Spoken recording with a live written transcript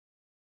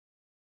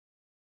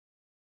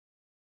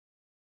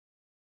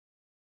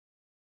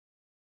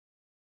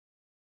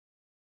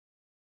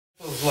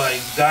Like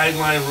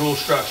guideline rule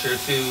structure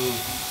to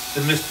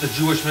the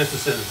Jewish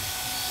mysticism.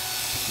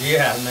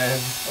 Yeah, man,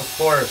 of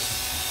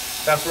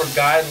course. That's where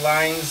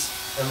guidelines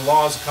and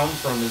laws come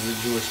from, is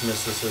the Jewish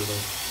mysticism.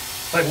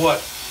 Like what?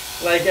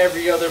 Like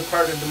every other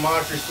part of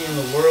democracy in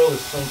the world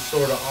is some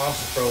sort of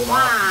offspring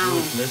off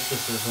Jewish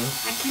mysticism.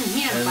 I can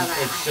hear and but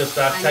it's just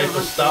that type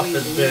of stuff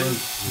has been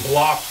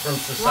blocked from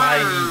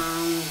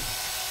society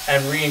and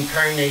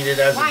reincarnated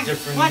as a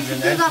different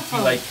even entity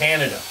like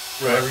Canada.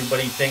 Right.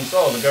 Everybody thinks,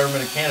 oh, the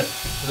government of Canada.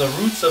 The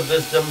roots of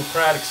this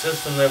democratic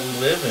system that we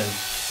live in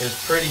is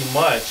pretty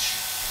much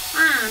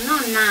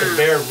the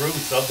bare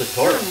roots of the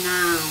Torah.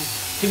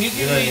 Can you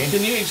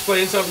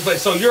explain something?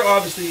 Like, so you're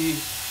obviously,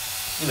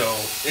 you know,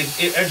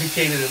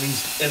 educated in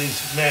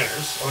these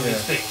manners on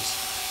these things.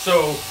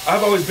 So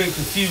I've always been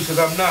confused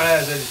because I'm not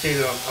as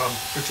educated on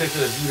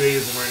particular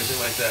Judaism or anything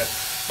like that.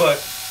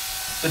 But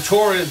the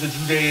Torah is the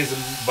Judaism,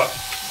 a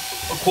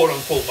quote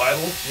unquote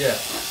Bible. Yeah.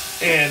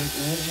 And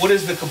what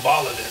is the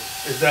Kabbalah then?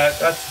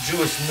 That's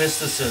Jewish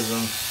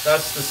mysticism.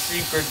 That's the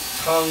secret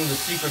tongue, the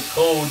secret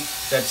code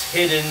that's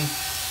hidden,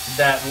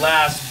 that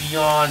lasts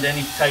beyond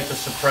any type of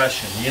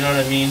suppression. You know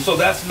what I mean? So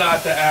that's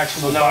not the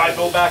actual. So now I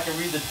go back and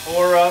read the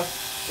Torah.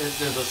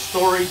 There's a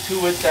story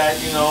to it that,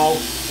 you know,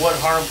 what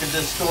harm could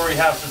this story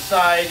have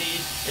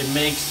society? It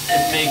makes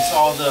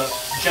all the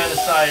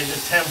genocide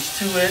attempts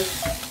to it.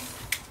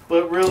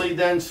 But really,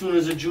 then, as soon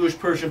as a Jewish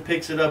person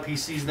picks it up, he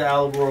sees the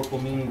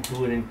allegorical meaning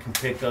to it and can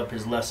pick up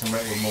his lesson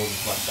right where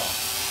Moses left off.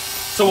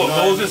 So what,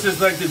 Moses is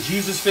like the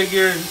Jesus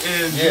figure?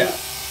 And yeah,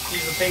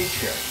 he's the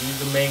patriarch. He's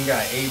the main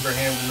guy.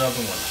 Abraham's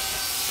another one,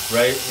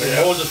 right?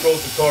 And Moses wrote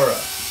the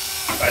Torah.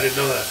 I didn't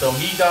know that. So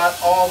he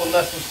got all the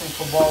lessons from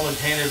Kabbalah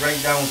handed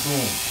right down to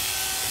him.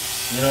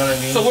 You know what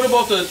I mean? So what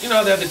about the, you know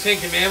how they have the Ten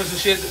Commandments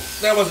and shit?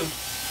 That was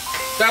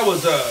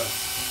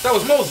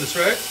Moses,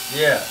 right?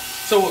 Yeah.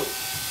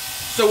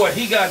 So what,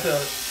 he got the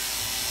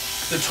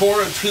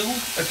Torah too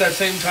at that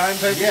same time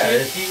type of shit?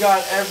 Yeah, he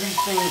got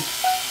everything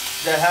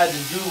that had to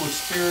do with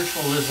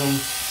spiritualism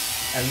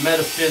and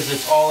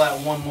metaphysics all at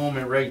one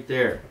moment right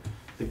there.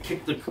 The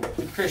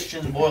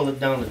Christians boiled it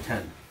down to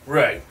 10.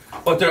 Right.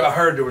 But I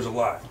heard there was a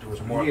lot. There was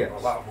a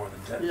lot more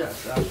than 10.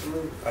 Yes,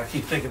 absolutely. I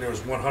keep thinking there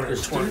was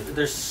 120.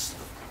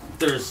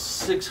 There's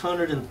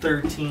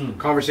 613.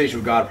 Conversation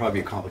with God probably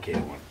a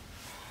complicated one.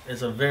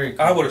 It's a very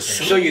I would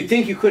assume. So you'd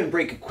think you couldn't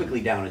break it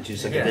quickly down into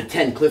just like the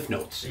 10 cliff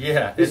notes.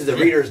 Yeah. This is the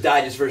Reader's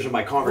Digest version of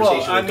my conversation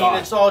with God. I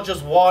mean, it's all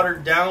just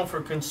watered down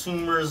for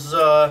consumers'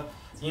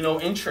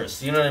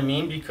 interest. You know what I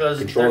mean? Because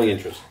controlling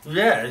interest.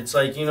 Yeah, it's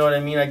like, you know what I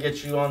mean? I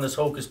get you on this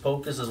hocus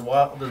pocus, this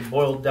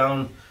boiled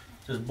down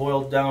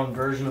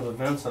version of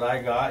events that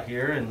I got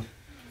here, and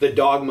the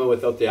dogma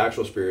without the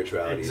actual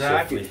spirituality.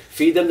 Exactly. So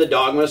feed them the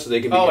dogma so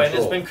they can be controlled. And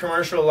it's been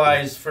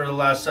commercialized for the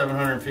last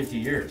 750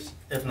 years,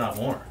 if not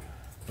more.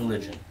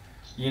 Religion.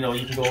 You know,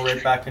 you can go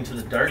right back into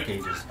the Dark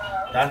Ages.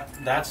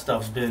 That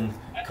stuff's been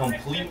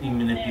completely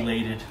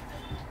manipulated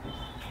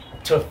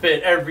to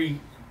fit every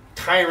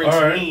tyrant's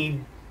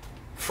need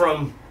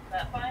from.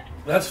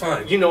 That's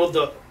fine. You know,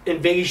 the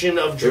invasion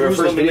of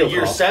Jerusalem in the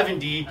year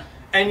 70.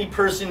 Any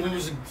person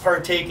who's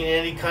partaking in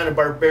any kind of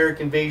barbaric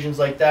invasions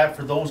like that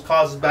for those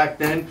causes back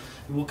then,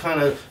 what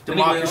kind of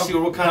democracy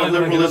or what kind of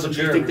liberalism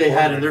do you think they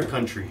had in their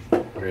country?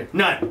 Right.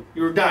 None.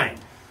 You were dying.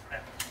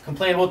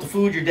 Complain about the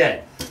food, you're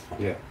dead.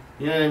 Yeah.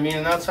 You know what I mean?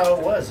 And that's how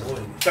it was.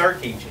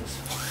 Dark Ages.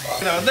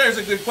 You know, there's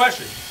a good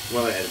question.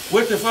 Well,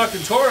 with the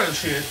fucking Torah and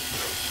shit,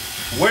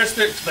 where's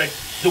the, like,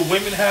 do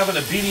women have an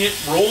obedient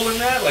role in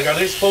that? Like, are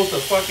they supposed to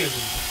fucking...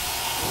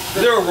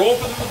 Is there a role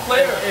for them to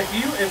play?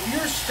 If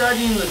you're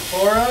studying the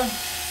Torah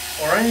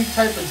or any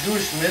type of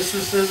Jewish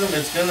mysticism,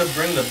 it's going to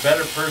bring the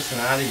better person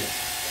out of you.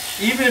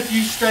 Even if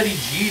you study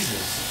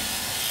Jesus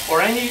or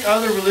any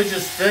other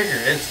religious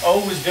figure, it's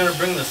always going to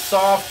bring the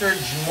softer,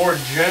 more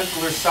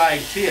gentler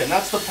side to you. And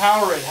that's the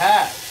power it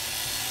has.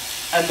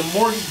 And the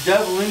more you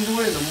devil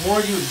into it, the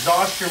more you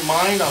exhaust your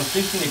mind on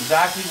thinking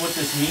exactly what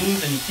this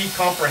means, and you keep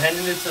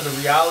comprehending it to the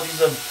realities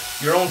of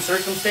your own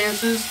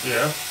circumstances.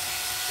 Yeah.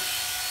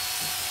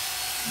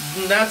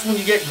 And that's when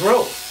you get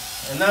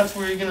growth. And that's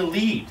where you're going to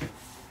lead.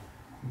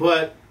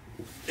 But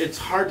it's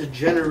hard to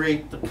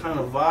generate the kind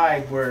of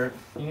vibe where,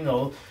 you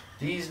know,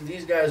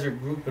 these guys are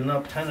grouping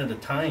up 10 at a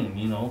time,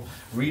 you know,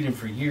 reading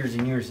for years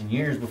and years and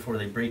years before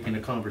they break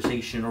into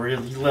conversation or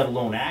let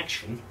alone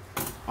action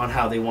on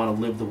how they want to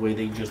live the way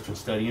they just been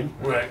studying.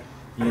 Right.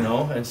 You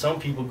know, and some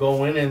people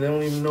go in and they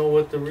don't even know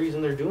what the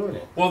reason they're doing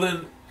it. Well,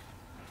 then,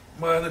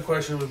 my other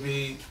question would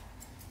be,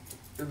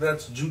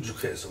 that's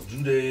Judaism.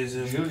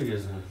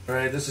 Judaism.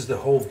 Right? This is the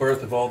whole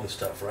birth of all this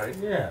stuff, right?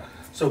 Yeah.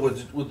 So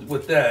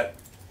with that,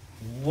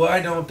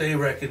 why don't they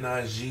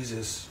recognize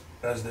Jesus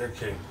as their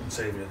king and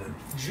savior then?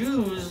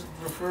 Jews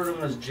refer to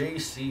him as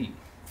JC.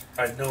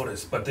 I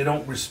noticed, but they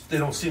don't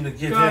seem to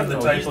give him the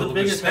type he's of the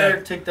biggest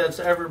respect heretic that's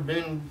ever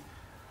been.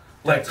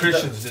 Like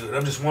Christians do.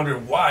 I'm just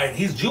wondering why. And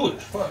he's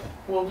Jewish. Fuck.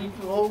 Well,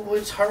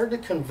 it's hard to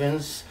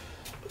convince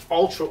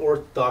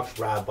ultra-Orthodox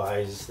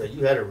rabbis that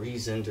you had a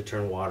reason to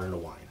turn water into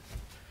wine.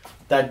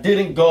 That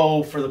didn't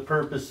go for the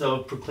purpose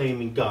of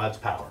proclaiming God's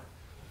power.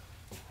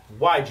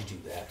 Why'd you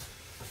do that?